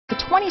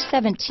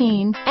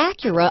2017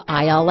 Acura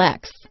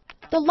ILX.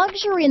 The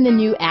luxury in the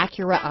new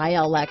Acura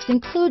ILX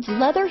includes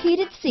leather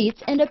heated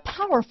seats and a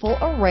powerful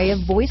array of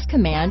voice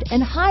command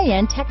and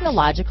high-end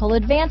technological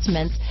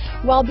advancements,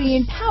 while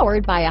being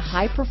powered by a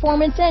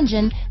high-performance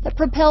engine that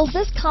propels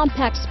this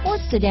compact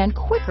sports sedan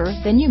quicker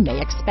than you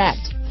may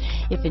expect.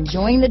 If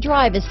enjoying the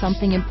drive is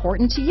something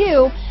important to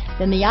you,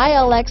 then the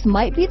ILX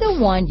might be the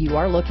one you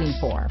are looking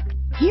for.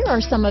 Here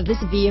are some of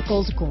this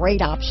vehicle's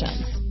great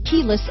options: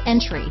 keyless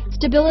entry,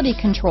 stability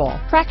control,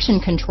 traction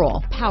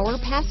control, power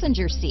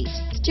passenger seat,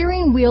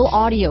 steering wheel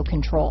audio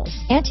controls,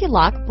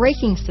 anti-lock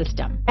braking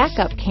system,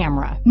 backup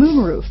camera,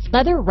 moonroof,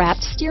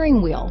 leather-wrapped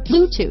steering wheel,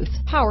 Bluetooth,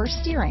 power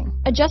steering,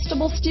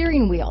 adjustable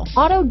steering wheel,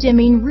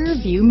 auto-dimming rear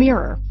view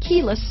mirror,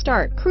 keyless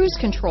start, cruise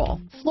control,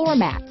 floor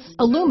mats,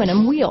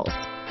 aluminum wheels,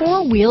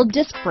 four-wheel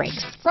disc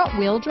brakes,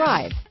 front-wheel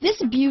drive.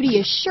 This beauty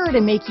is sure to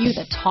make you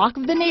the talk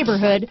of the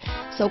neighborhood,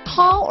 so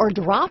call or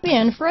drop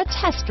in for a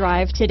test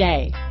drive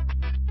today.